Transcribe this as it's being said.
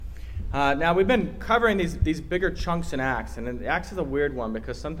Now, we've been covering these bigger chunks in Acts, and Acts is a weird one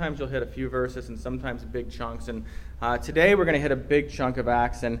because sometimes you'll hit a few verses and sometimes big chunks, and today we're going to hit a big chunk of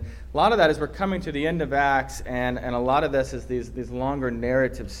Acts, and a lot of that is we're coming to the end of Acts, and a lot of this is these longer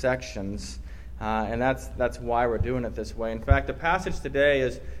narrative sections, and that's why we're doing it this way. In fact, the passage today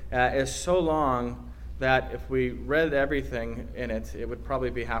is so long that if we read everything in it, it would probably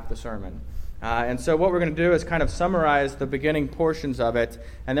be half the sermon. And so what we're going to do is kind of summarize the beginning portions of it,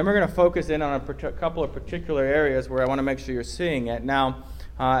 and then we're going to focus in on a couple of particular areas where I want to make sure you're seeing it. Now,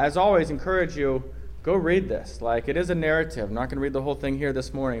 as always, encourage you, go read this. Like, it is a narrative. I'm not going to read the whole thing here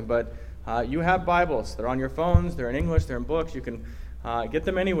this morning, but you have Bibles. They're on your phones. They're in English. They're in books. You can get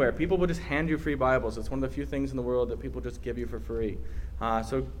them anywhere. People will just hand you free Bibles. It's one of the few things in the world that people just give you for free.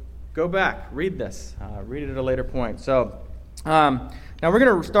 So go back. Read this. Read it at a later point. So now we're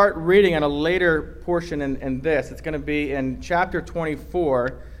going to start reading on a later portion in this. It's going to be in chapter 24,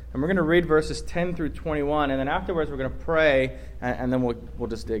 and we're going to read verses 10 through 21, and then afterwards we're going to pray, and then we'll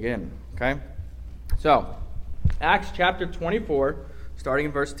just dig in, okay? So, Acts chapter 24, starting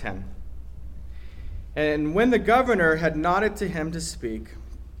in verse 10. And when the governor had nodded to him to speak,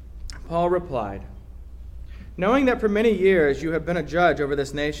 Paul replied, "Knowing that for many years you have been a judge over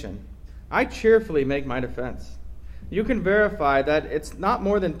this nation, I cheerfully make my defense. You can verify that it's not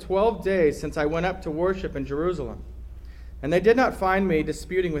more than 12 days since I went up to worship in Jerusalem, and they did not find me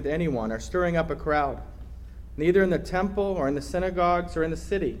disputing with anyone or stirring up a crowd, neither in the temple or in the synagogues or in the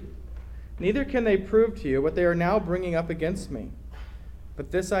city. Neither can they prove to you what they are now bringing up against me.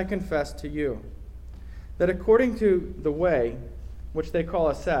 But this I confess to you, that according to the way, which they call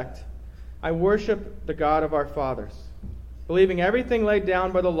a sect, I worship the God of our fathers, believing everything laid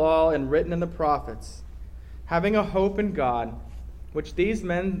down by the law and written in the prophets, having a hope in God, which these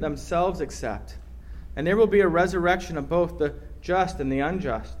men themselves accept, and there will be a resurrection of both the just and the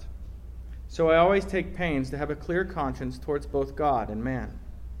unjust. So I always take pains to have a clear conscience towards both God and man.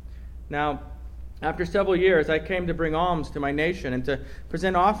 Now, after several years, I came to bring alms to my nation and to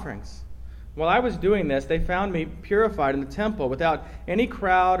present offerings. While I was doing this, they found me purified in the temple without any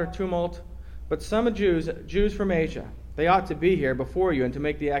crowd or tumult, but some Jews from Asia, they ought to be here before you and to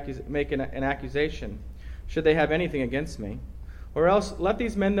make an accusation, should they have anything against me. Or else let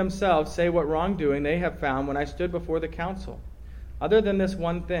these men themselves say what wrongdoing they have found when I stood before the council, other than this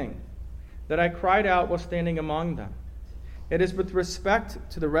one thing, that I cried out while standing among them. It is with respect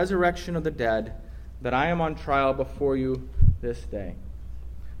to the resurrection of the dead that I am on trial before you this day.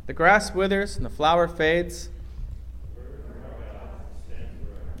 The grass withers and the flower fades.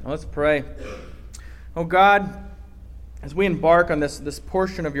 Now let's pray. Oh God, as we embark on this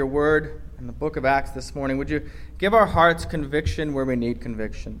portion of your word, in the book of Acts this morning, would you give our hearts conviction where we need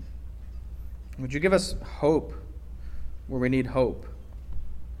conviction? Would you give us hope where we need hope?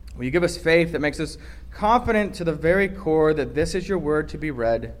 Will you give us faith that makes us confident to the very core that this is your word to be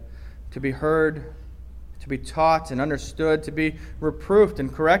read, to be heard, to be taught and understood, to be reproved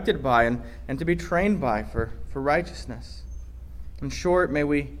and corrected by, and to be trained by for righteousness? In short, may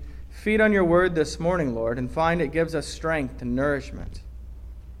we feed on your word this morning, Lord, and find it gives us strength and nourishment.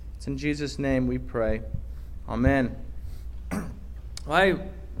 It's in Jesus' name we pray. Amen. When I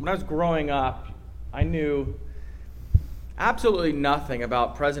was growing up, I knew absolutely nothing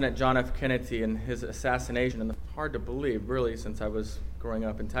about President John F. Kennedy and his assassination. And it's hard to believe, really, since I was growing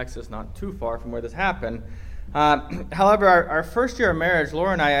up in Texas, not too far from where this happened. However, our first year of marriage,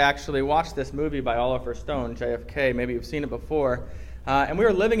 Laura and I actually watched this movie by Oliver Stone, JFK. Maybe you've seen it before. And we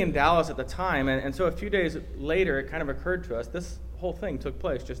were living in Dallas at the time, and so a few days later, it kind of occurred to us, this whole thing took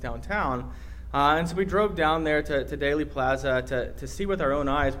place just downtown. And so we drove down there to Daley Plaza to see with our own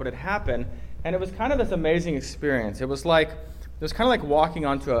eyes what had happened. And it was kind of this amazing experience. It was kind of like walking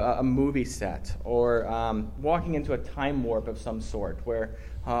onto a movie set or walking into a time warp of some sort where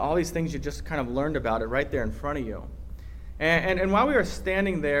all these things you just kind of learned about it right there in front of you. And while we were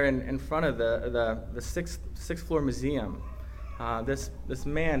standing there in front of the sixth floor museum, this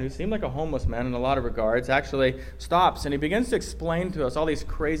man who seemed like a homeless man in a lot of regards actually stops and he begins to explain to us all these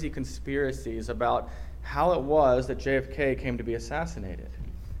crazy conspiracies about how it was that JFK came to be assassinated.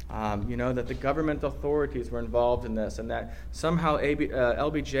 That the government authorities were involved in this and that somehow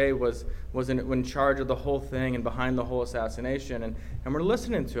LBJ was in charge of the whole thing and behind the whole assassination. And we're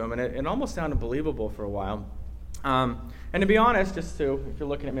listening to him, and it almost sounded believable for a while. And to be honest, if you're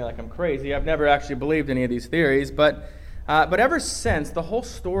looking at me like I'm crazy, I've never actually believed any of these theories, but ever since, the whole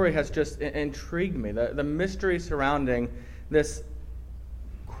story has just intrigued me, the mystery surrounding this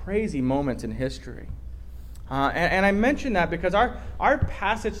crazy moment in history. And I mention that because our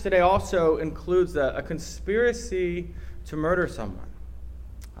passage today also includes a conspiracy to murder someone.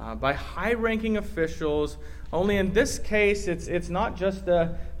 by high-ranking officials. Only in this case, it's not just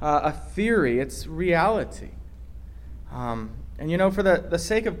a theory, it's reality. And for the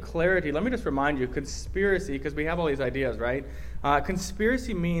sake of clarity, let me just remind you, conspiracy, because we have all these ideas, right?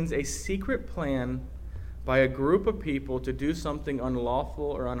 Conspiracy means a secret plan by a group of people to do something unlawful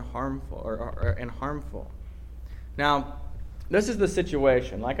or harmful. Now, this is the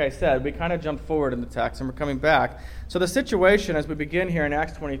situation. Like I said, we kind of jumped forward in the text, and we're coming back. So the situation, as we begin here in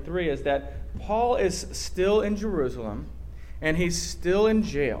Acts 23, is that Paul is still in Jerusalem, and he's still in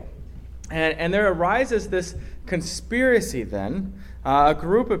jail. And there arises this conspiracy then, a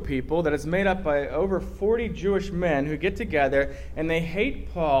group of people that is made up by over 40 Jewish men who get together, and they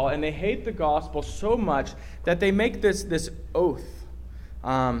hate Paul, and they hate the gospel so much that they make this oath,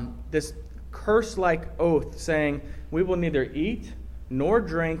 this curse-like oath, saying, "We will neither eat nor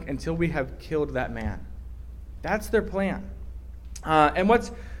drink until we have killed that man." That's their plan. And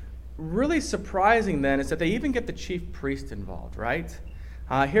what's really surprising then is that they even get the chief priest involved, right?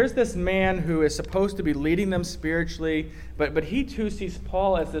 Here's this man who is supposed to be leading them spiritually, but he too sees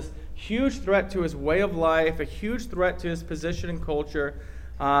Paul as this huge threat to his way of life, a huge threat to his position and culture,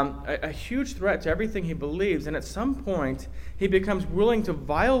 a huge threat to everything he believes. And at some point, he becomes willing to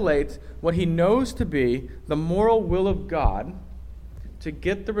violate what he knows to be the moral will of God to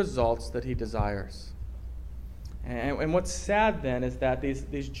get the results that he desires. And what's sad then is that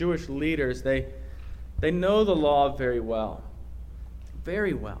these Jewish leaders, they know the law very well.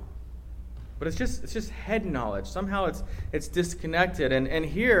 Very well. But it's just head knowledge. Somehow it's disconnected. And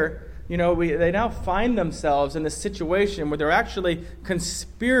here, they now find themselves in this situation where they're actually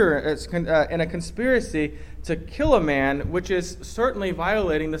in a conspiracy to kill a man, which is certainly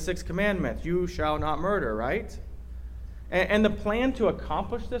violating the sixth commandment. You shall not murder, right? And the plan to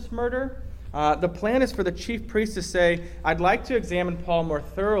accomplish this murder, the plan is for the chief priest to say, "I'd like to examine Paul more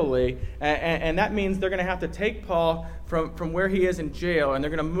thoroughly," and that means they're going to have to take Paul from where he is in jail, and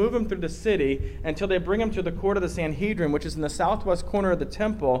they're going to move him through the city until they bring him to the court of the Sanhedrin, which is in the southwest corner of the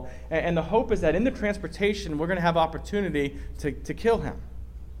temple, and the hope is that in the transportation, we're going to have opportunity to kill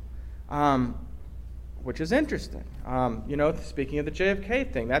him, which is interesting. Speaking of the JFK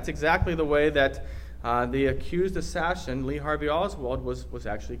thing, that's exactly the way that the accused assassin, Lee Harvey Oswald, was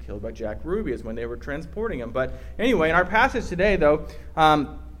actually killed by Jack Ruby, is when they were transporting him. But anyway, in our passage today, though,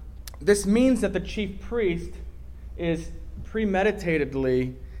 this means that the chief priest is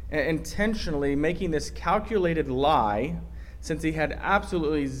premeditatedly, intentionally making this calculated lie, since he had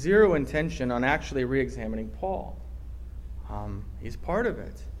absolutely zero intention on actually re-examining Paul. He's part of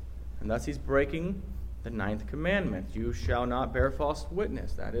it. And thus he's breaking the ninth commandment. You shall not bear false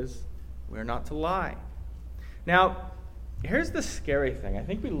witness. That is, we're not to lie. Now, here's the scary thing. I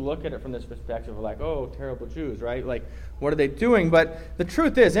think we look at it from this perspective of like, oh, terrible Jews, right? Like, what are they doing? But the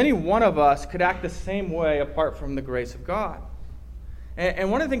truth is, any one of us could act the same way apart from the grace of God. And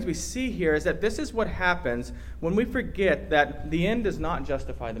one of the things we see here is that this is what happens when we forget that the end does not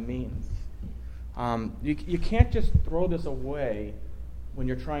justify the means. You can't just throw this away when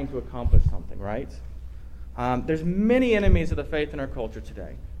you're trying to accomplish something, right? There's many enemies of the faith in our culture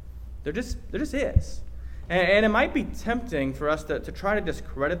today. There just is. And it might be tempting for us to try to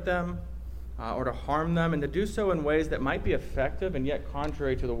discredit them or to harm them, and to do so in ways that might be effective and yet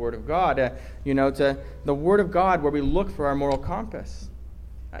contrary to the Word of God, to the Word of God where we look for our moral compass.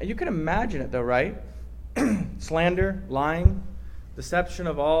 You can imagine it, though, right? Slander, lying, deception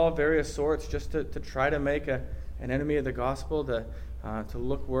of all various sorts, just to try to make an enemy of the gospel to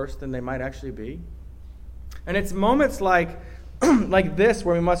look worse than they might actually be. And it's moments like this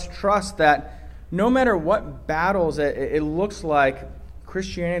where we must trust that no matter what battles it looks like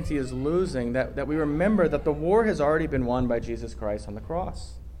Christianity is losing, that we remember that the war has already been won by Jesus Christ on the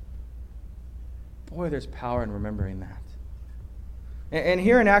cross. Boy, there's power in remembering that. And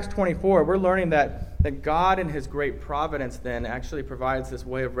here in Acts 24, we're learning that God in his great providence then actually provides this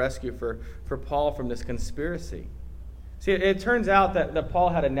way of rescue for Paul from this conspiracy. See, it turns out that Paul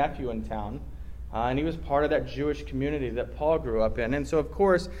had a nephew in town, and he was part of that Jewish community that Paul grew up in. And so, of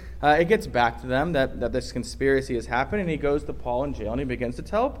course, it gets back to them that this conspiracy has happened, and he goes to Paul in jail, and he begins to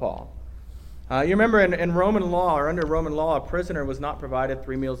tell Paul. You remember in Roman law, or under Roman law, a prisoner was not provided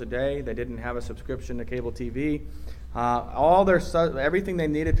 3 meals a day. They didn't have a subscription to cable TV. Everything they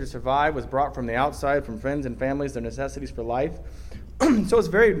needed to survive was brought from the outside, from friends and families, their necessities for life. So it's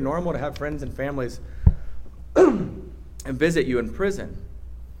very normal to have friends and families and visit you in prison.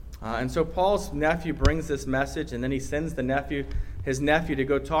 And so Paul's nephew brings this message, and then he sends his nephew to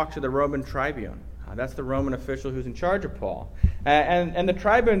go talk to the Roman tribune. That's the Roman official who's in charge of Paul. And the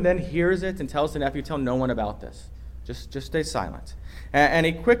tribune then hears it and tells the nephew, tell no one about this. Just stay silent. And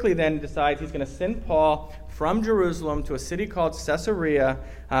he quickly then decides he's going to send Paul from Jerusalem to a city called Caesarea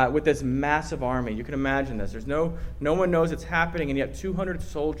with this massive army. You can imagine this. There's no one knows it's happening, and yet 200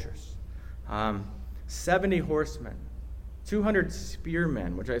 soldiers, 70 horsemen, 200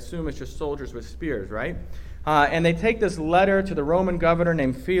 spearmen, which I assume is just soldiers with spears, right? And they take this letter to the Roman governor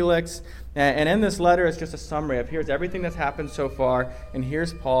named Felix, and in this letter it's just a summary of here's everything that's happened so far, and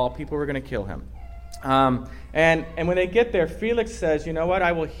here's Paul. People were going to kill him. And when they get there, Felix says, you know what,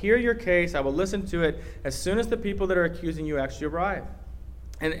 I will hear your case, I will listen to it as soon as the people that are accusing you actually arrive.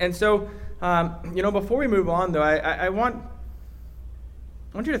 And so, before we move on, though, I want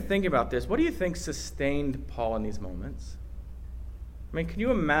you to think about this. What do you think sustained Paul in these moments? I mean, can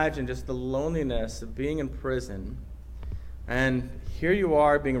you imagine just the loneliness of being in prison, and here you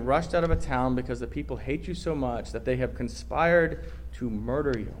are being rushed out of a town because the people hate you so much that they have conspired to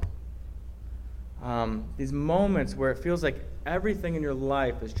murder you? These moments where it feels like everything in your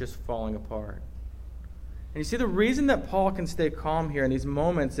life is just falling apart. And you see, the reason that Paul can stay calm here in these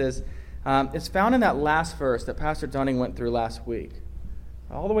moments is it's found in that last verse that Pastor Dunning went through last week,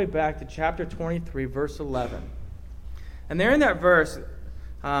 all the way back to chapter 23, verse 11. And there in that verse,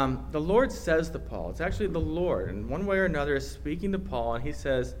 the Lord says to Paul, it's actually the Lord, in one way or another, is speaking to Paul, and he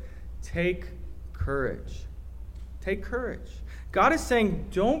says, take courage. Take courage. God is saying,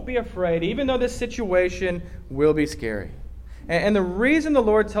 don't be afraid, even though this situation will be scary. And the reason the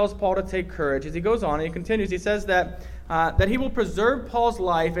Lord tells Paul to take courage is he goes on and he continues. He says that he will preserve Paul's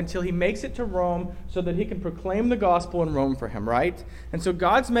life until he makes it to Rome so that he can proclaim the gospel in Rome for him, right? And so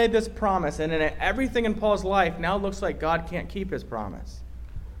God's made this promise, and everything in Paul's life now looks like God can't keep his promise.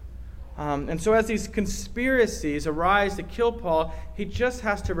 And so as these conspiracies arise to kill Paul, he just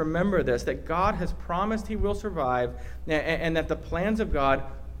has to remember this, that God has promised he will survive, and that the plans of God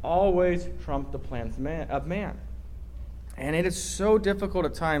always trump the plans of man. And it is so difficult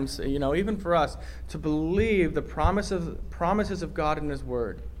at times, even for us, to believe the promises of God in his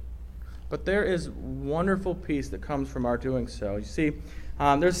word. But there is wonderful peace that comes from our doing so. You see,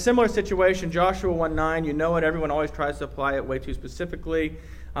 there's a similar situation, Joshua 1:9. You know it. Everyone always tries to apply it way too specifically.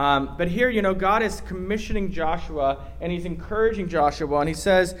 But here, God is commissioning Joshua, and he's encouraging Joshua, and he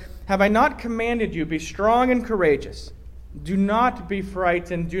says, have I not commanded you, be strong and courageous. Do not be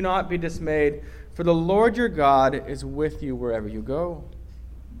frightened, do not be dismayed, for the Lord your God is with you wherever you go.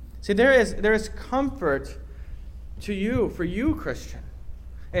 See, there is comfort to you, for you, Christian,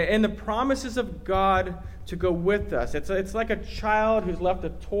 in the promises of God to go with us. It's like a child who's left a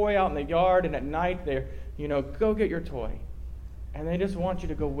toy out in the yard, and at night they're, go get your toy. And they just want you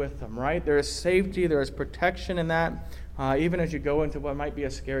to go with them, right? There is safety, there is protection in that, even as you go into what might be a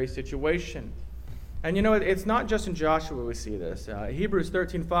scary situation. And it's not just in Joshua we see this. Hebrews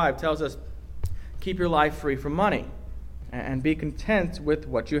 13:5 tells us, keep your life free from money, and be content with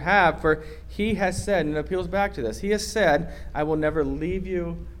what you have, for he has said, and it appeals back to this, he has said, I will never leave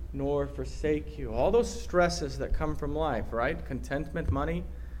you nor forsake you. All those stresses that come from life, right? Contentment, money,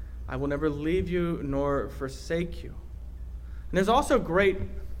 I will never leave you nor forsake you. And there's also great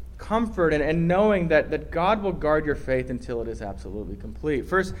comfort in knowing that God will guard your faith until it is absolutely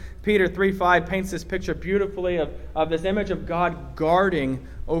complete. 1 Peter 3:5 paints this picture beautifully of this image of God guarding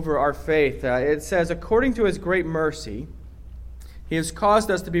over our faith. It says, according to his great mercy, he has caused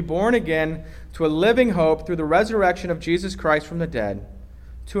us to be born again to a living hope through the resurrection of Jesus Christ from the dead,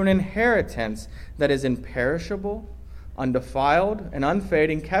 to an inheritance that is imperishable, undefiled, and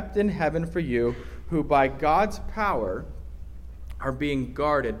unfading, kept in heaven for you, who by God's power are being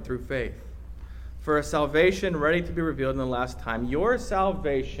guarded through faith, for a salvation ready to be revealed in the last time. Your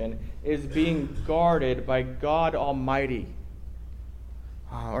salvation is being guarded by God Almighty.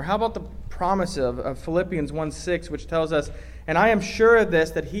 Or how about the promise of Philippians 1:6, which tells us, and I am sure of this,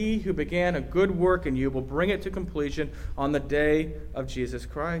 that he who began a good work in you will bring it to completion on the day of Jesus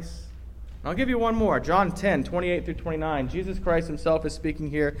Christ. And I'll give you one more. John 10:28 through 29. Jesus Christ himself is speaking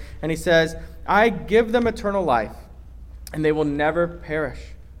here, and he says, I give them eternal life, and they will never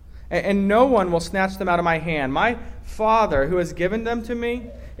perish, and no one will snatch them out of my hand. My Father, who has given them to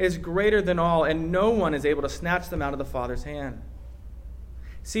me, is greater than all, and no one is able to snatch them out of the Father's hand.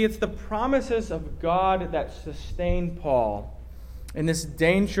 See, it's the promises of God that sustained Paul in this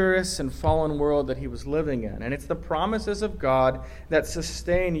dangerous and fallen world that he was living in. And it's the promises of God that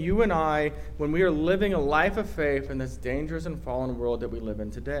sustain you and I when we are living a life of faith in this dangerous and fallen world that we live in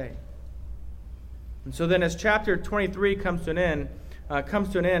today. And so then as chapter 23 comes to an end,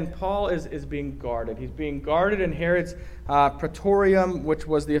 Paul is being guarded. He's being guarded in Herod's praetorium, which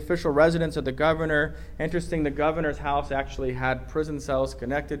was the official residence of the governor. Interesting, the governor's house actually had prison cells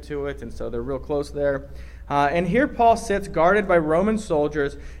connected to it, and so they're real close there. And here Paul sits guarded by Roman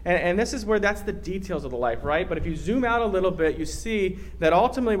soldiers, and this is where that's the details of the life, right? But if you zoom out a little bit, you see that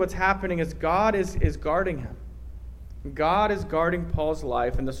ultimately what's happening is God is guarding him. God is guarding Paul's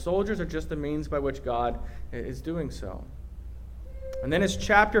life, and the soldiers are just the means by which God is doing so. And then as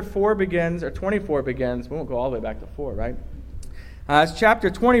chapter 4 begins, or 24 begins, we won't go all the way back to 4, right? As chapter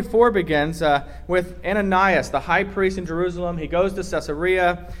 24 begins with Ananias, the high priest in Jerusalem. He goes to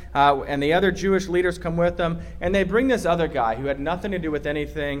Caesarea, and the other Jewish leaders come with him, and they bring this other guy who had nothing to do with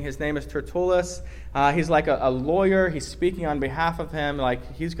anything. His name is Tertullus. He's like a lawyer. He's speaking on behalf of him,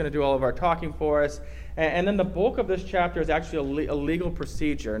 like he's going to do all of our talking for us. And then the bulk of this chapter is actually a legal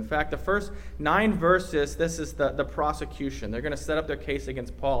procedure. In fact, the first 9 verses, this is the prosecution. They're going to set up their case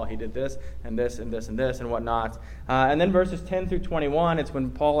against Paul. He did this, and this, and this, and this, and whatnot. And then verses 10 through 21, it's when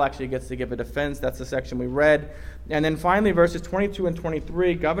Paul actually gets to give a defense. That's the section we read. And then finally, verses 22 and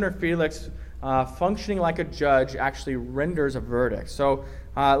 23, Governor Felix, functioning like a judge, actually renders a verdict. So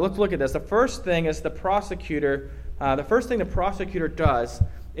let's look at this. The first thing is the prosecutor does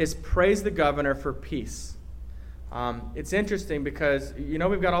is praise the governor for peace. It's interesting because,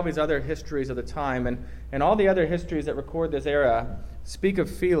 we've got all these other histories of the time, and all the other histories that record this era speak of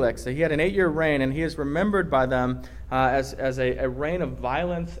Felix. He had an 8-year reign, and he is remembered by them as a reign of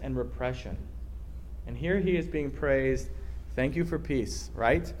violence and repression. And here he is being praised, thank you for peace,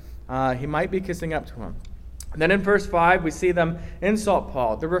 right? He might be kissing up to him. And then in verse 5, we see them insult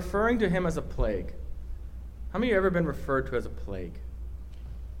Paul. They're referring to him as a plague. How many of you have ever been referred to as a plague?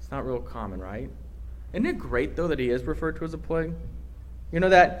 Not real common, right? Isn't it great, though, that he is referred to as a plague?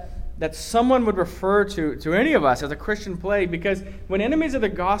 That someone would refer to any of us as a Christian plague, because when enemies of the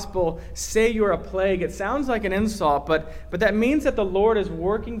gospel say you're a plague, it sounds like an insult, but that means that the Lord is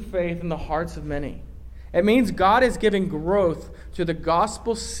working faith in the hearts of many. It means God is giving growth to the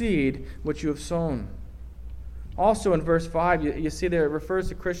gospel seed which you have sown. Also in verse 5, you see there it refers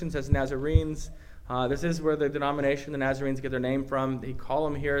to Christians as Nazarenes. This is where the denomination, the Nazarenes, get their name from. They call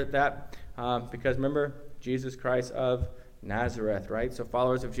them here that because, remember, Jesus Christ of Nazareth, right? So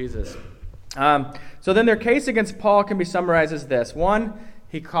followers of Jesus. So then their case against Paul can be summarized as this. 1,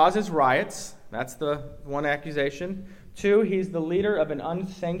 he causes riots. That's the one accusation. 2, he's the leader of an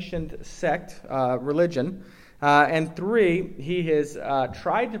unsanctioned sect, religion. And 3, he has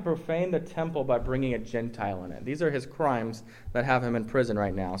tried to profane the temple by bringing a Gentile in it. These are his crimes that have him in prison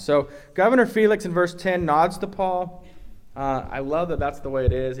right now. So Governor Felix in verse 10 nods to Paul. I love that that's the way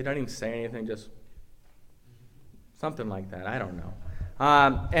it is. He doesn't even say anything, just something like that. I don't know.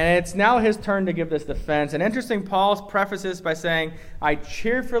 And it's now his turn to give this defense. And interesting, Paul prefaces by saying, I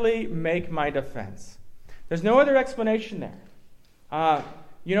cheerfully make my defense. There's no other explanation there.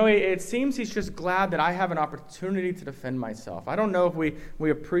 It seems he's just glad that I have an opportunity to defend myself. I don't know if we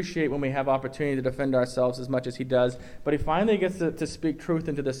appreciate when we have opportunity to defend ourselves as much as he does, but he finally gets to speak truth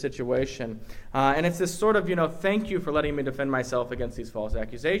into this situation. And it's this sort of, thank you for letting me defend myself against these false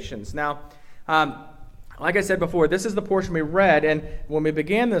accusations. Now, like I said before, this is the portion we read and when we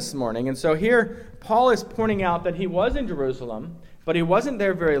began this morning. And so here, Paul is pointing out that he was in Jerusalem, but he wasn't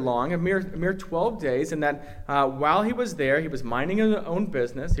there very long, a mere 12 days, and that while he was there, he was minding his own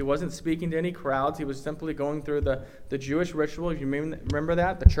business. He wasn't speaking to any crowds. He was simply going through the Jewish ritual. If you remember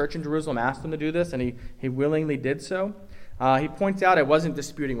that, the church in Jerusalem asked him to do this, and he willingly did so. He points out, I wasn't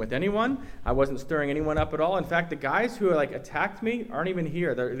disputing with anyone. I wasn't stirring anyone up at all. In fact, the guys who attacked me aren't even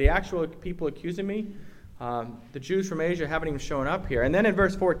here. The actual people accusing me, the Jews from Asia, haven't even shown up here. And then in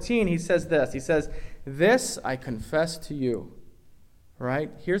verse 14, he says this. He says, this I confess to you.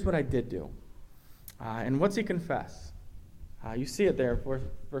 Right? Here's what I did do. And what's he confess? You see it there in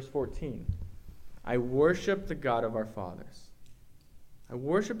verse 14. I worship the God of our fathers. I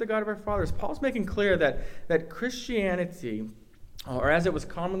worship the God of our fathers. Paul's making clear that Christianity, or as it was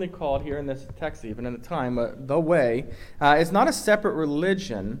commonly called here in this text even in the time, the way, is not a separate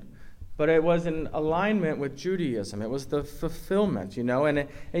religion, but it was in alignment with Judaism. It was the fulfillment, and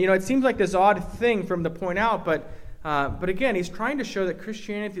it seems like this odd thing for him to point out, but again, he's trying to show that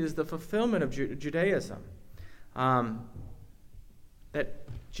Christianity is the fulfillment of Judaism. That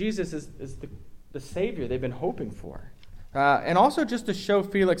Jesus is the Savior they've been hoping for. And also just to show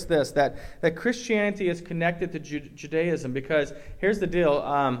Felix this, that Christianity is connected to Judaism, because here's the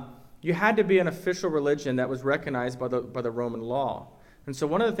deal. You had to be an official religion that was recognized by the Roman law. And so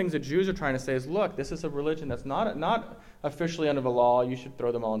one of the things the Jews are trying to say is, look, this is a religion that's not officially under the law. You should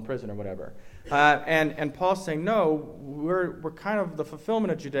throw them all in prison or whatever. And Paul's saying, no, we're kind of the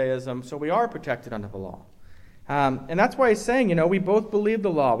fulfillment of Judaism, so we are protected under the law. And that's why he's saying, we both believe the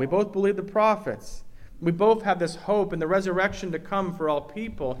law. We both believe the prophets. We both have this hope and the resurrection to come for all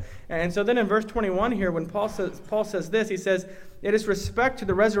people. And so then in verse 21 here, when Paul says this, he says, "It is respect to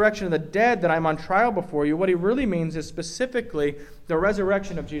the resurrection of the dead that I'm on trial before you." What he really means is specifically the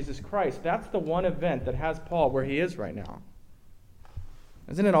resurrection of Jesus Christ. That's the one event that has Paul where he is right now.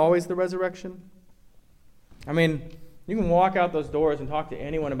 Isn't it always the resurrection? I mean, you can walk out those doors and talk to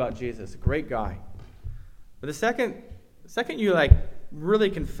anyone about Jesus. Great guy. But the second you really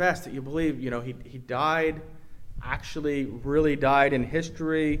confess that you believe, he died, actually really died in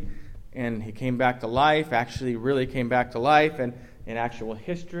history, and he came back to life, actually really came back to life, and in actual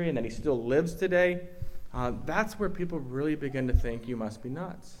history, and that he still lives today, that's where people really begin to think you must be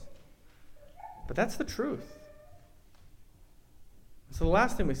nuts. But that's the truth. So the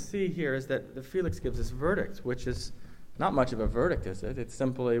last thing we see here is that Felix gives this verdict, which is not much of a verdict, is it? It's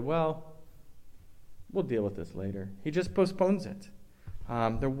simply, we'll deal with this later. He just postpones it.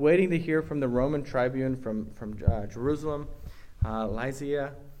 They're waiting to hear from the Roman tribune from Jerusalem,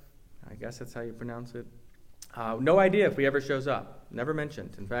 Lysia. I guess that's how you pronounce it. No idea if he ever shows up. Never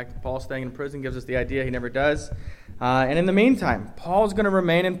mentioned. In fact, Paul staying in prison gives us the idea he never does. And in the meantime, Paul's going to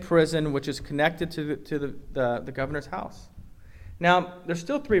remain in prison, which is connected to the governor's house. Now, there's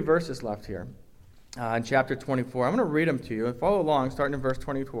still 3 verses left here in chapter 24. I'm going to read them to you and follow along, starting in verse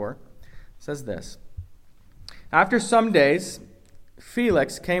 24. It says this: "After some days,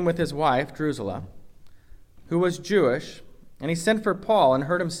 Felix came with his wife, Drusilla, who was Jewish, and he sent for Paul and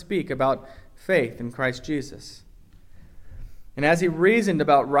heard him speak about faith in Christ Jesus. And as he reasoned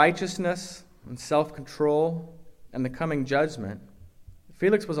about righteousness and self-control and the coming judgment,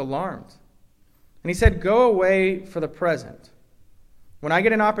 Felix was alarmed. And he said, 'Go away for the present. When I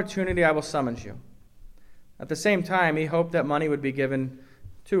get an opportunity, I will summons you.' At the same time, he hoped that money would be given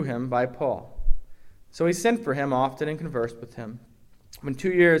to him by Paul. So he sent for him often and conversed with him. When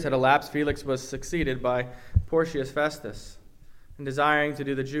 2 years had elapsed, Felix was succeeded by Porcius Festus. And desiring to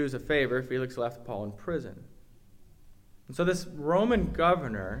do the Jews a favor, Felix left Paul in prison." And so this Roman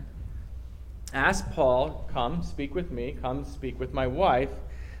governor asked Paul, "Come, speak with me. Come, speak with my wife."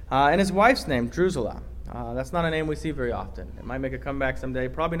 And his wife's name, Drusilla. That's not a name we see very often. It might make a comeback someday.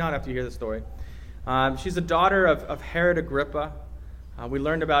 Probably not after you hear the story. She's the daughter of Herod Agrippa. We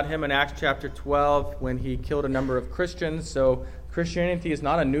learned about him in Acts chapter 12 when he killed a number of Christians. So Christianity is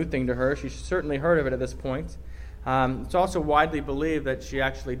not a new thing to her. She's certainly heard of it at this point. It's also widely believed that she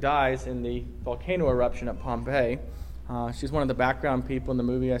actually dies in the volcano eruption at Pompeii. She's one of the background people in the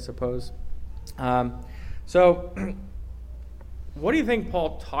movie, I suppose. So what do you think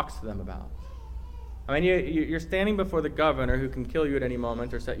Paul talks to them about? I mean, you're standing before the governor who can kill you at any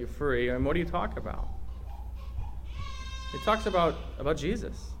moment or set you free. And what do you talk about? He talks about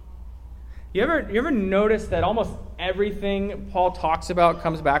Jesus. You ever notice that almost everything Paul talks about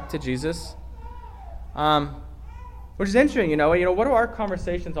comes back to Jesus? Which is interesting, what do our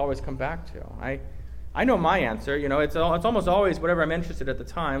conversations always come back to? I know my answer. It's almost always whatever I'm interested at the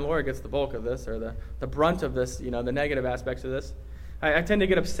time. Laura gets the bulk of this, or the brunt of this, the negative aspects of this. I tend to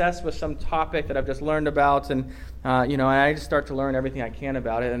get obsessed with some topic that I've just learned about, and I just start to learn everything I can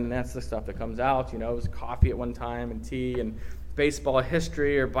about it, and that's the stuff that comes out. It was coffee at one time, and tea, and baseball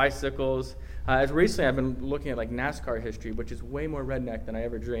history, or bicycles. As recently, I've been looking at NASCAR history, which is way more redneck than I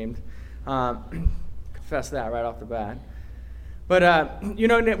ever dreamed. Confess that right off the bat. But,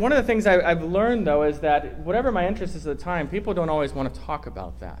 one of the things I've learned, though, is that whatever my interest is at the time, people don't always want to talk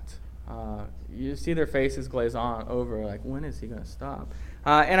about that. You see their faces glaze over, when is he going to stop?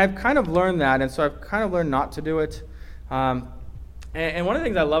 And I've kind of learned that, and so I've kind of learned not to do it. And one of the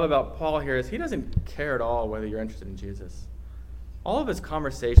things I love about Paul here is he doesn't care at all whether you're interested in Jesus. All of his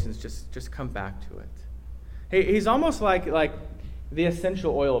conversations just come back to it. He's almost like the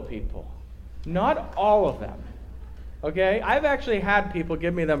essential oil people. Not all of them. Okay? I've actually had people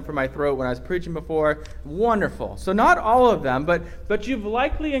give me them for my throat when I was preaching before. Wonderful. So not all of them, but you've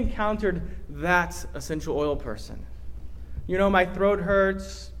likely encountered that essential oil person. My throat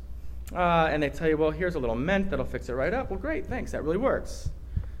hurts, and they tell you, well, here's a little mint that'll fix it right up. Well, great, thanks, that really works.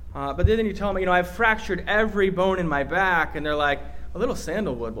 But then you tell them, I've fractured every bone in my back, and they're like, a little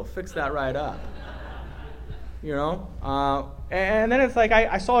sandalwood will fix that right up. And then it's like,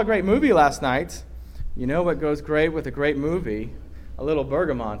 I saw a great movie last night. You know what goes great with a great movie? A little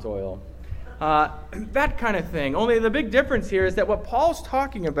bergamot oil. That kind of thing. Only the big difference here is that what Paul's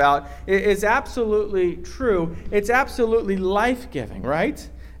talking about is absolutely true. It's absolutely life-giving, right?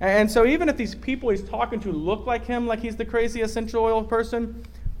 And so even if these people he's talking to look like him, like he's the crazy essential oil person,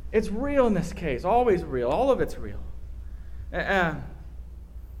 it's real in this case. Always real. All of it's real.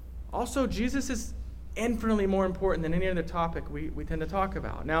 Also, Jesus infinitely more important than any other topic we tend to talk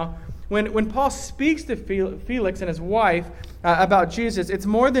about. Now, when Paul speaks to Felix and his wife about Jesus, it's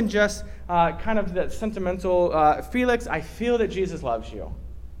more than just kind of that sentimental, Felix, I feel that Jesus loves you.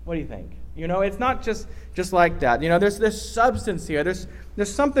 What do you think? It's not just like that. There's substance here. There's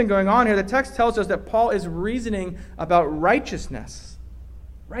something going on here. The text tells us that Paul is reasoning about righteousness.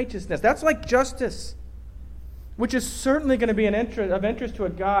 Righteousness. That's like justice, which is certainly going to be of interest to a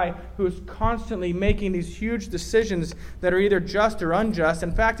guy who is constantly making these huge decisions that are either just or unjust.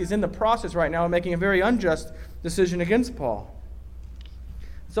 In fact, he's in the process right now of making a very unjust decision against Paul.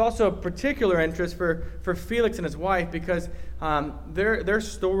 It's also of particular interest for Felix and his wife because their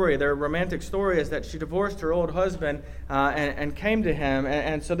story, their romantic story, is that she divorced her old husband and came to him.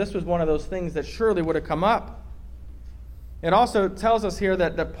 And so this was one of those things that surely would have come up. It also tells us here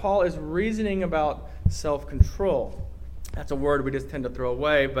that Paul is reasoning about self-control. That's a word we just tend to throw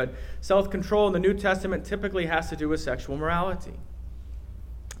away, but self-control in the New Testament typically has to do with sexual morality.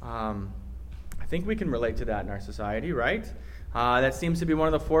 I think we can relate to that in our society, right? That seems to be one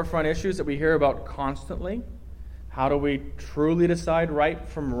of the forefront issues that we hear about constantly. How do we truly decide right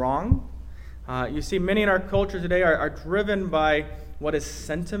from wrong? You see, many in our culture today are driven by what is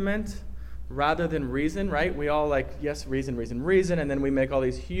sentiment rather than reason, right? We all yes, reason, and then we make all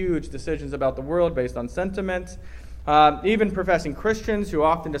these huge decisions about the world based on sentiment. Even professing Christians who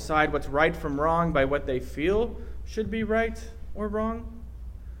often decide what's right from wrong by what they feel should be right or wrong.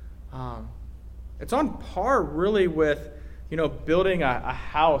 It's on par really with, building a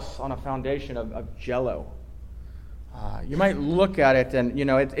house on a foundation of Jell-O. You might look at it and,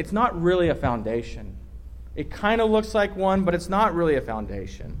 it's not really a foundation. It kind of looks like one, but it's not really a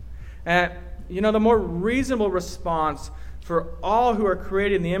foundation. And, the more reasonable response for all who are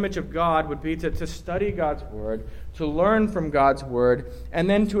created in the image of God would be to study God's Word, to learn from God's Word, and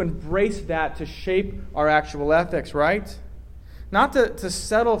then to embrace that to shape our actual ethics, right? Not to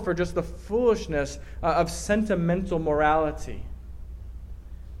settle for just the foolishness of sentimental morality.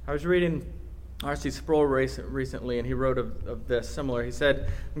 I was reading R.C. Sproul recently, and he wrote of this similar. He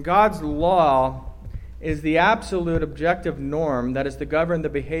said, God's law is the absolute objective norm that is to govern the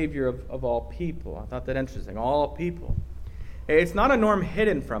behavior of all people. I thought that interesting. All people. It's not a norm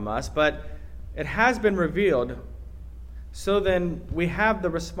hidden from us, but it has been revealed. So then we have the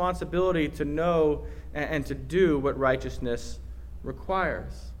responsibility to know and to do what righteousness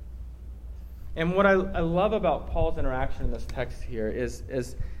requires. And what I love about Paul's interaction in this text here is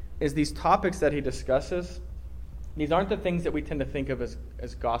these topics that he discusses. These aren't the things that we tend to think of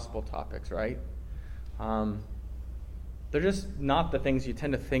as gospel topics, right? They're just not the things you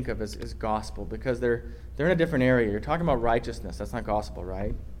tend to think of as gospel because they're in a different area. You're talking about righteousness. That's not gospel,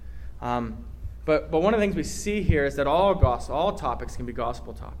 right? But one of the things we see here is that all topics can be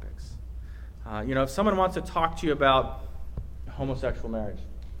gospel topics. If someone wants to talk to you about homosexual marriage,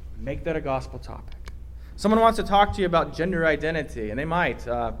 make that a gospel topic. Someone wants to talk to you about gender identity, and they might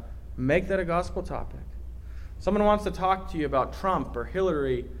make that a gospel topic. Someone wants to talk to you about Trump or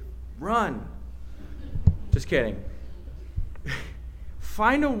Hillary, run. Just kidding.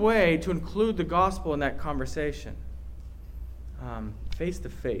 Find a way to include the gospel in that conversation.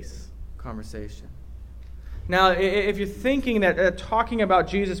 Face-to-face conversation. Now, if you're thinking that talking about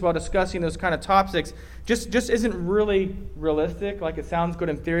Jesus while discussing those kind of topics just isn't really realistic, like it sounds good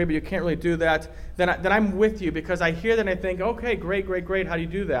in theory, but you can't really do that, then I'm with you because I hear that and I think, okay, great, how do you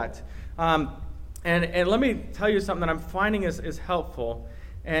do that? And let me tell you something that I'm finding is helpful,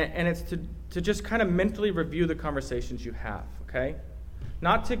 and it's to just kind of mentally review the conversations you have, okay?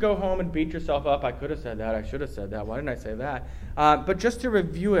 Not to go home and beat yourself up. I could have said that. I should have said that. Why didn't I say that? But just to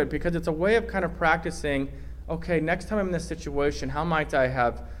review it because it's a way of kind of practicing, okay, next time I'm in this situation, how might I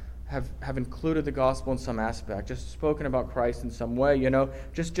have included the gospel in some aspect, just spoken about Christ in some way,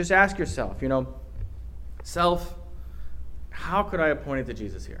 Just ask yourself, self, how could I have pointed to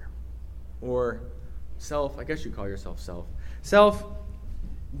Jesus here? Or self, I guess you call yourself self. Self,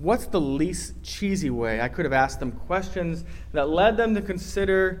 what's the least cheesy way I could have asked them questions that led them to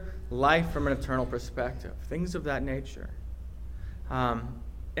consider life from an eternal perspective? Things of that nature.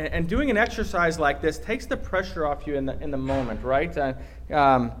 And doing an exercise like this takes the pressure off you in the moment, right?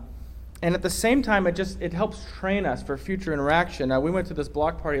 And at the same time, it helps train us for future interaction. We went to this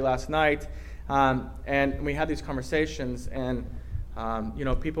block party last night, and we had these conversations, and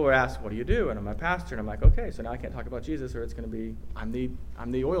people were asked, "What do you do?" And I'm a pastor, and I'm like, "Okay, so now I can't talk about Jesus, or it's going to be I'm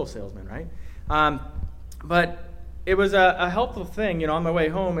the oil salesman, right?" But it was a helpful thing, on my way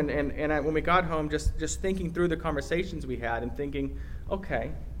home, and when we got home, just thinking through the conversations we had and thinking,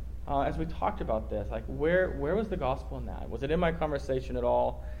 okay, as we talked about this, like where was the gospel in that? Was it in my conversation at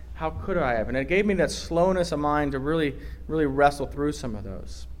all? How could I have? And it gave me that slowness of mind to really, really wrestle through some of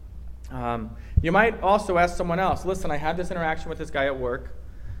those. You might also ask someone else, listen, I had this interaction with this guy at work,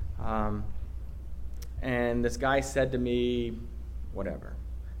 and this guy said to me, whatever.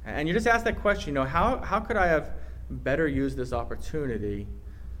 And you just ask that question, how could I have better used this opportunity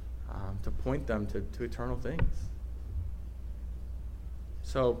to point them to eternal things?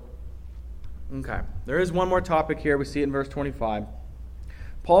 So, okay, there is one more topic here. We see it in verse 25.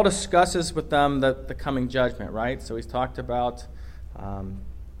 Paul discusses with them the coming judgment, right? So he's talked about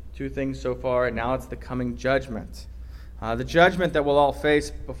two things so far, and now it's the coming judgment. The judgment that we'll all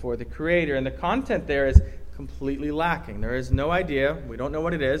face before the Creator. And the content there is completely lacking. There is no idea. We don't know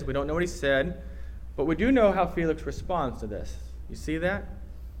what it is. We don't know what he said. But we do know how Felix responds to this. You see that?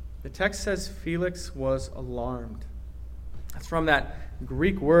 The text says Felix was alarmed. That's from that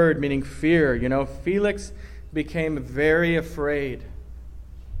Greek word meaning fear. Felix became very afraid.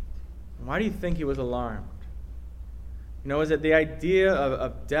 Why do you think he was alarmed? Is it the idea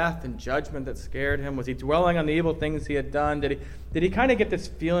of death and judgment that scared him? Was he dwelling on the evil things he had done? Did he kind of get this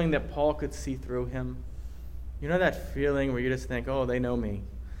feeling that Paul could see through him? That feeling where you just think, oh, they know me.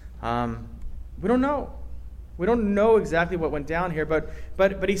 We don't know. We don't know exactly what went down here,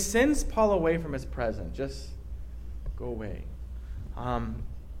 but he sends Paul away from his presence. Just go away. And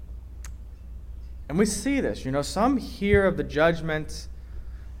we see this. Some hear of the judgment,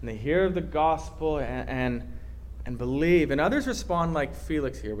 and they hear of the gospel and believe, and others respond like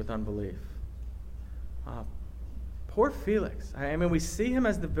Felix here with unbelief. Poor Felix. We see him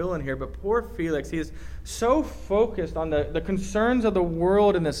as the villain here, but poor Felix. He is so focused on the concerns of the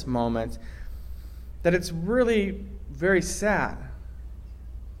world in this moment that it's really very sad.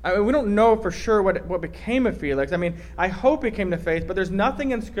 We don't know for sure what became of Felix. I hope he came to faith, but there's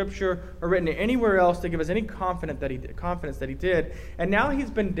nothing in Scripture or written anywhere else to give us any confidence that he did. And now he's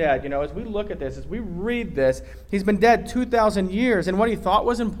been dead. As we look at this, as we read this, he's been dead 2,000 years, and what he thought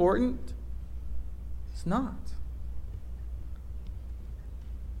was important, it's not.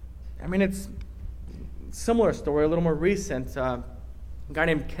 It's a similar story, a little more recent. A guy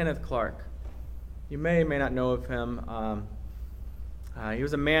named Kenneth Clark. You may or may not know of him. He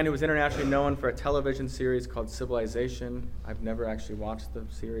was a man who was internationally known for a television series called Civilization. I've never actually watched the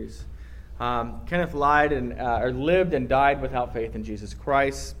series. Kenneth lived and died without faith in Jesus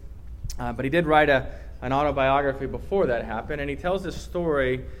Christ. But he did write an autobiography before that happened, and he tells this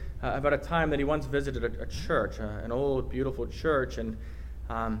story about a time that he once visited a church, an old, beautiful church, and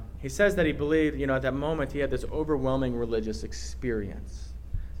he says that he believed, at that moment he had this overwhelming religious experience.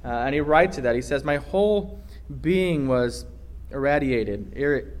 And he writes to that. He says, my whole being was irradiated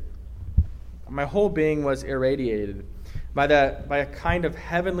by a kind of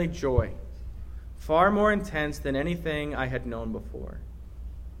heavenly joy, far more intense than anything I had known before.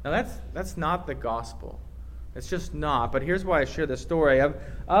 Now that's not the gospel. It's just not. But here's why I share the story.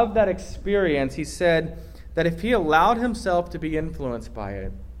 Of that experience, he said that if he allowed himself to be influenced by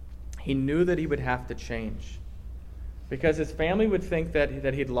it, he knew that he would have to change. Because his family would think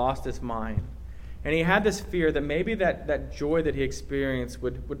that he'd lost his mind. And he had this fear that maybe that joy that he experienced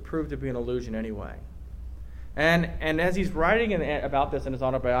would prove to be an illusion anyway. And as he's writing about this in his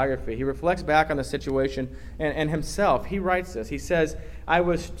autobiography, he reflects back on the situation and himself. He writes this. He says, I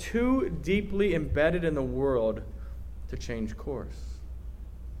was too deeply embedded in the world to change course.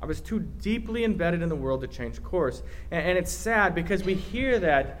 I was too deeply embedded in the world to change course. And it's sad because we hear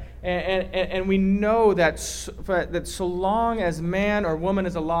that and we know that so long as man or woman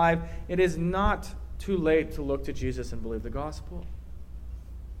is alive, it is not too late to look to Jesus and believe the gospel.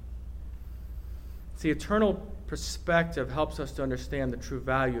 See, eternal perspective helps us to understand the true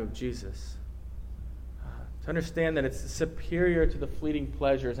value of Jesus. To understand that it's superior to the fleeting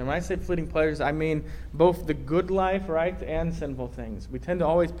pleasures. And when I say fleeting pleasures, I mean both the good life, right, and sinful things. We tend to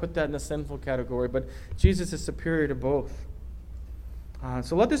always put that in the sinful category, but Jesus is superior to both.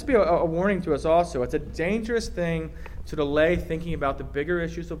 So let this be a warning to us also. It's a dangerous thing to delay thinking about the bigger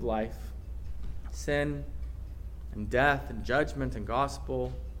issues of life, sin and death and judgment and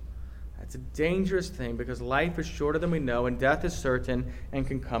gospel. It's a dangerous thing because life is shorter than we know and death is certain and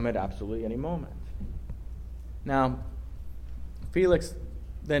can come at absolutely any moment. Now, Felix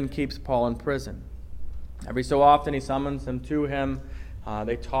then keeps Paul in prison. Every so often he summons them to him.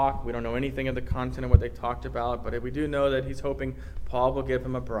 They talk. We don't know anything of the content of what they talked about, but we do know that he's hoping Paul will give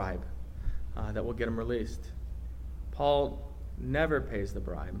him a bribe that will get him released. Paul never pays the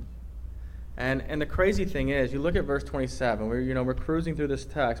bribe. And the crazy thing is, you look at verse 27. We're cruising through this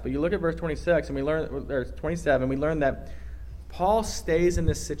text, but you look at verse 26 and we learn that Paul stays in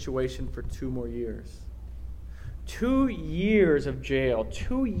this situation for 2 more years. 2 years of jail,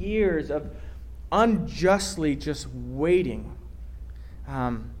 2 years of unjustly just waiting.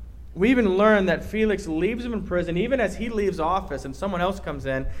 We even learn that Felix leaves him in prison, even as he leaves office and someone else comes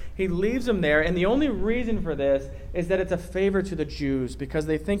in. He leaves him there, and the only reason for this is that it's a favor to the Jews, because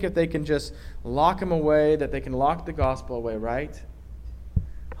they think if they can just lock him away, that they can lock the gospel away, right?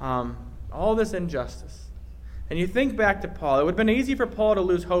 All this injustice. And you think back to Paul. It would have been easy for Paul to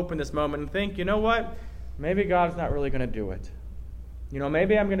lose hope in this moment and think, you know what? Maybe God's not really going to do it.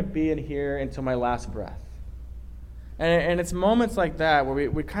 Maybe I'm going to be in here until my last breath. And it's moments like that where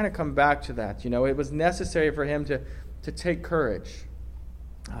we kind of come back to that. It was necessary for him to take courage.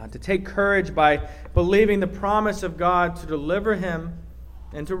 To take courage by believing the promise of God to deliver him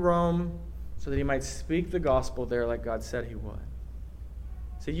into Rome so that he might speak the gospel there like God said he would.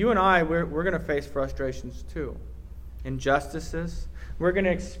 So you and I, we're going to face frustrations too. Injustices. We're going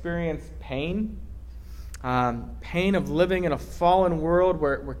to experience pain. Pain of living in a fallen world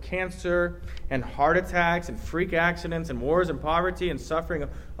where cancer and heart attacks and freak accidents and wars and poverty and suffering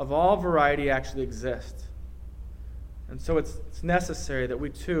of all variety actually exist. And so it's necessary that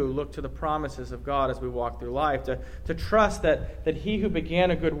we too look to the promises of God as we walk through life, to trust that He who began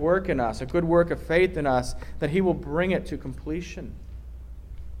a good work in us, a good work of faith in us, that He will bring it to completion,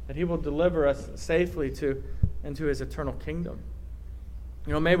 that He will deliver us safely into His eternal kingdom.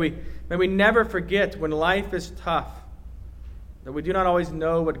 May we never forget when life is tough that we do not always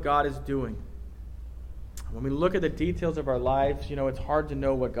know what God is doing. When we look at the details of our lives, it's hard to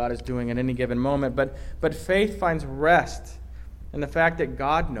know what God is doing at any given moment. But faith finds rest in the fact that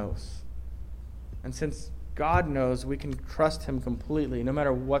God knows. And since God knows, we can trust Him completely, no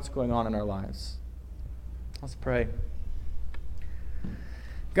matter what's going on in our lives. Let's pray.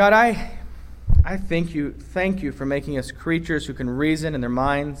 God, I thank you for making us creatures who can reason in their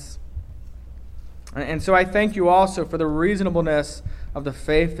minds. And so I thank you also for the reasonableness of the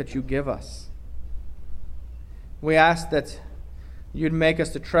faith that you give us. We ask that you'd make us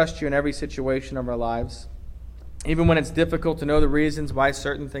to trust you in every situation of our lives, even when it's difficult to know the reasons why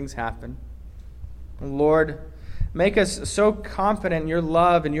certain things happen. And Lord, make us so confident in your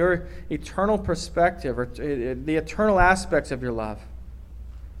love and your eternal perspective, or the eternal aspects of your love,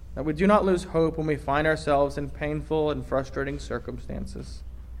 that we do not lose hope when we find ourselves in painful and frustrating circumstances.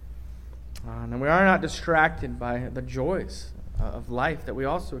 And we are not distracted by the joys of life that we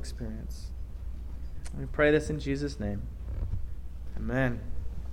also experience. We pray this in Jesus' name. Amen.